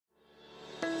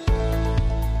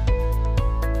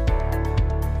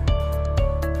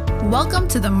Welcome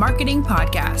to the Marketing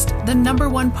Podcast, the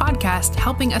 #1 podcast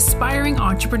helping aspiring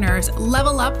entrepreneurs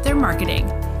level up their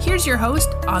marketing. Here's your host,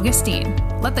 Augustine.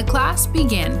 Let the class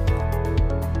begin.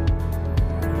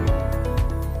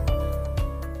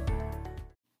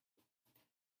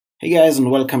 Hey guys,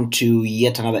 and welcome to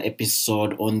yet another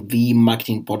episode on the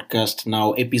Marketing Podcast.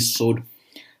 Now, episode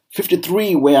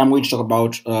 53, where I'm going to talk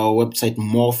about website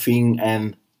morphing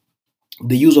and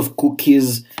the use of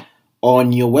cookies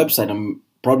on your website.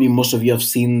 Probably most of you have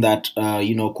seen that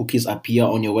cookies appear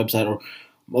on your website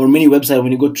or many websites.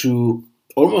 When you go to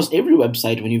almost every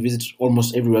website, when you visit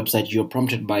almost every website, you're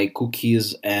prompted by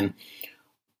cookies and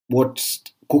what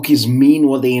cookies mean,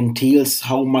 what they entail,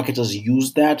 how marketers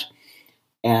use that,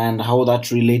 and how that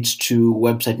relates to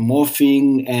website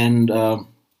morphing, and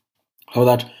how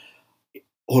that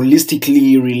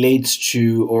holistically relates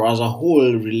to, or as a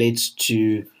whole relates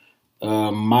to,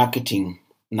 marketing.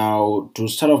 Now, to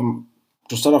start off,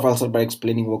 I'll start by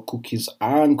explaining what cookies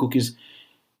are. And cookies,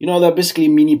 they're basically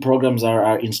mini programs that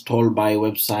are installed by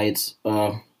websites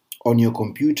on your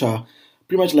computer,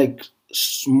 pretty much like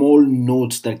small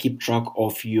notes that keep track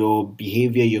of your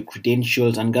behavior, your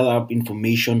credentials, and gather up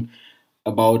information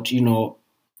about,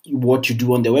 what you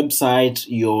do on the website,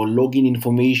 your login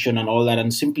information and all that,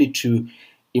 and simply to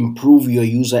improve your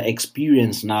user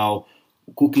experience. Now,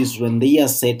 cookies, when they are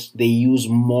set, they use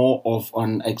more of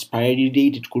an expiry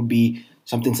date. It could be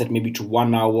something set maybe to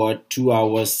 1 hour, 2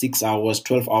 hours, 6 hours,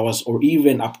 12 hours, or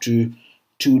even up to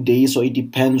 2 days. So it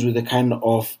depends with the kind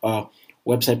of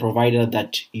website provider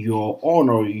that you're on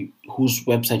or whose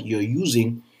website you're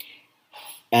using.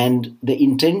 And the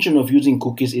intention of using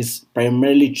cookies is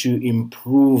primarily to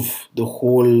improve the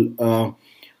whole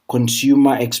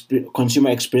consumer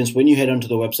experience when you head onto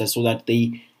the website, so that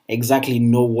they exactly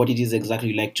know what it is exactly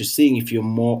you like to see. If you're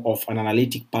more of an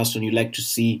analytic person, you like to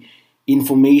see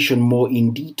information more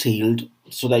in detail,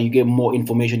 so that you get more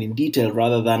information in detail,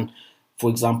 rather than, for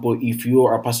example, if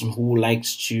you're a person who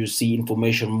likes to see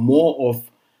information more of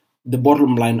the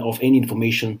bottom line of any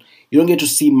information, you don't get to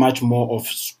see much more of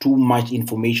too much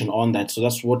information on that. So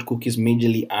that's what cookies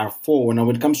majorly are for. Now,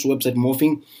 when it comes to website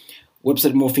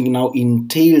morphing now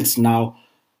entails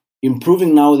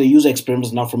improving the user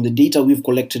experience. Now, from the data we've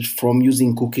collected from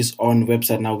using cookies on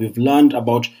website, now we've learned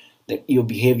about your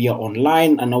behavior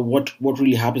online. And now what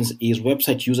really happens is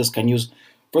website users can use,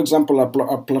 for example, a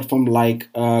platform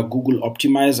like Google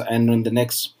Optimize, and on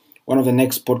one of the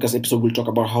next podcast episodes, we'll talk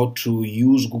about how to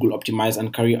use Google Optimize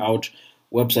and carry out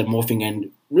website morphing and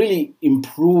really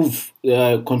improve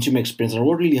consumer experience. And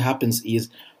what really happens is,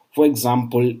 for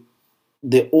example,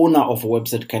 the owner of a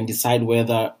website can decide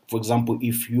whether, for example,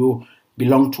 if you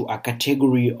belong to a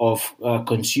category of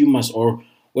consumers or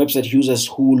website users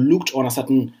who looked on a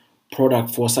certain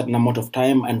product for a certain amount of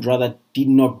time and rather did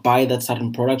not buy that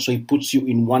certain product, so it puts you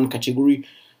in one category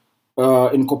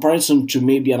in comparison to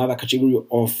maybe another category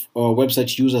of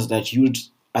website users that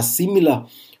used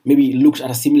looked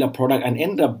at a similar product and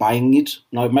ended up buying it.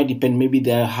 Now, it might depend. Maybe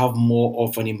they have more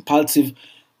of an impulsive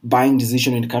buying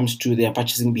decision when it comes to their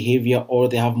purchasing behavior, or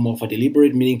they have more of a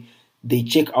deliberate, meaning they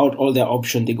check out all their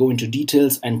options, they go into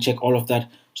details and check all of that.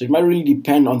 So it might really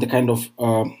depend on the kind of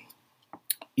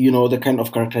the kind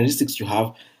of characteristics you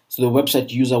have. So the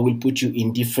website user will put you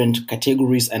in different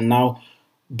categories, and now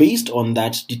based on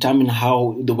that, determine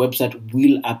how the website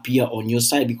will appear on your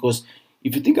site. Because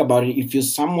if you think about it, if you're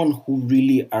someone who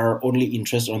really are only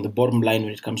interested on the bottom line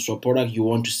when it comes to a product, you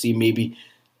want to see maybe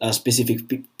specific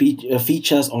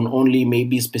features on only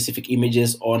maybe specific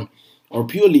images on, or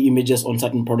purely images on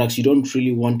certain products. You don't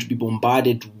really want to be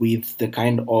bombarded with the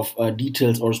kind of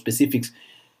details or specifics.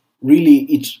 Really,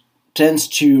 it tends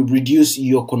to reduce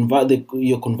your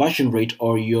conversion rate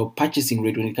or your purchasing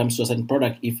rate when it comes to a certain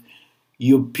product if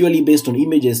you're purely based on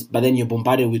images, but then you're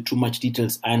bombarded with too much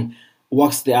details. And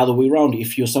works the other way around.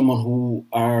 If you're someone who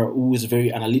is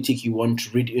very analytic, you want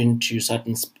to read into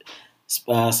certain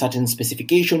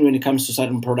specification when it comes to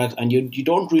certain products, and you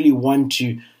don't really want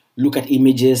to look at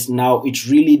images. Now, it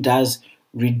really does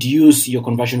reduce your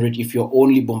conversion rate if you're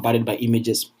only bombarded by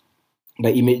images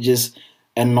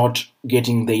and not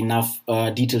getting the enough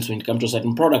details when it comes to a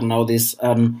certain product. Now, there's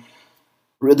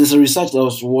a research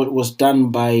that was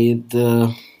done by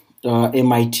the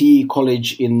MIT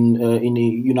college in the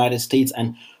United States,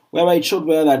 and whereby it showed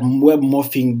that web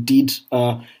morphing did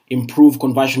improve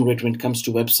conversion rate when it comes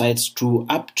to websites to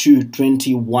up to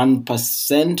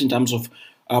 21% in terms of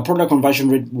product conversion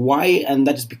rate. Why? And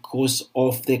that is because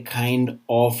of the kind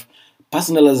of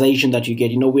personalization that you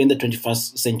get. We're in the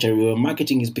 21st century where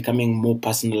marketing is becoming more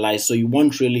personalized. So you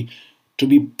want really to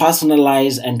be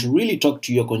personalized and to really talk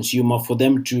to your consumer for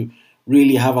them to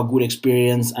really have a good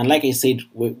experience. And like I said,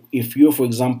 if you're, for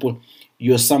example,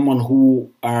 you're someone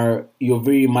you're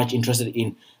very much interested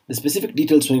in the specific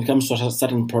details when it comes to a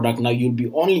certain product, now you'll be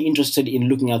only interested in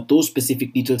looking at those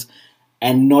specific details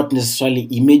and not necessarily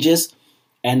images.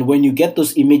 And when you get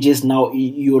those images, now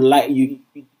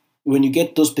when you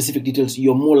get those specific details,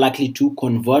 you're more likely to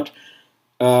convert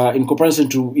in comparison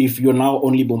to if you're now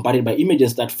only bombarded by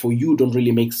images that for you don't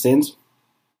really make sense,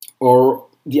 or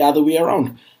the other way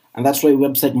around. And that's why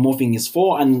website morphing is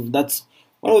for, and that's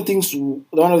one of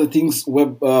the things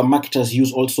web marketers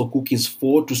use also cookies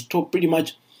for, to store pretty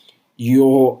much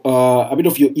your a bit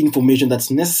of your information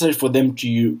that's necessary for them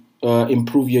to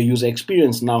improve your user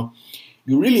experience. Now,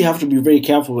 you really have to be very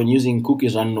careful when using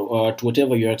cookies and to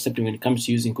whatever you're accepting when it comes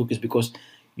to using cookies, because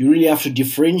you really have to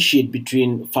differentiate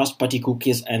between first-party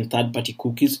cookies and third-party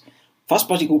cookies.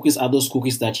 First-party cookies are those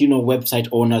cookies that website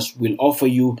owners will offer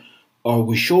you or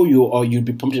will show you, or you'll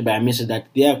be prompted by a message that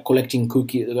they are collecting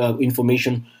cookie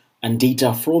information and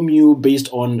data from you based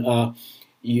on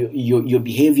your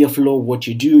behavior flow, what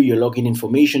you do, your login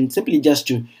information, simply just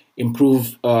to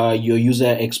improve your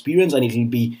user experience, and it will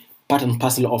be part and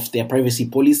parcel of their privacy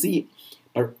policy.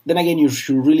 But then again, you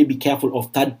should really be careful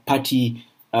of third-party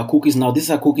cookies. Now, these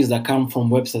are cookies that come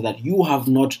from websites that you have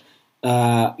not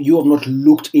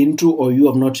looked into, or you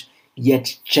have not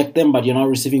yet checked them, but you're now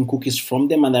receiving cookies from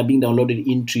them, and they're being downloaded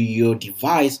into your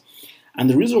device. And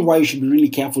the reason why you should be really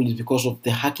careful is because of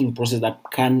the hacking process that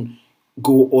can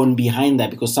go on behind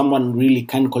that, because someone really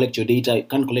can collect your data,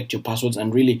 can collect your passwords,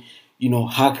 and really,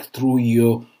 hack through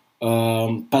your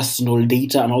personal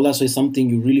data and all that. So it's something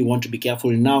you really want to be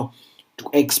careful now. To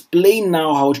explain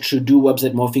now how to do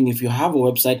website morphing, if you have a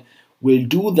website, we'll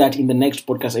do that in the next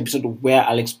podcast episode, where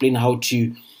I'll explain how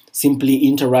to simply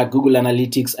interact Google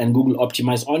Analytics and Google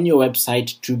Optimize on your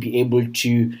website to be able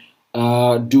to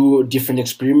do different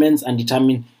experiments and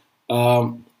determine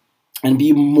and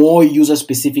be more user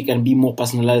specific and be more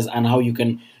personalized, and how you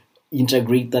can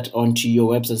integrate that onto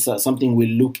your website. So something we'll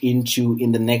look into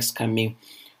in the next coming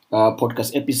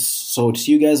podcast episode.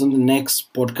 See you guys on the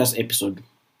next podcast episode.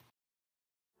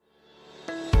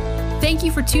 Thank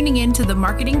you for tuning in to the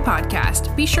Marketing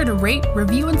Podcast. Be sure to rate,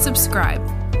 review, and subscribe.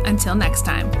 Until next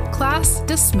time, class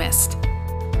dismissed.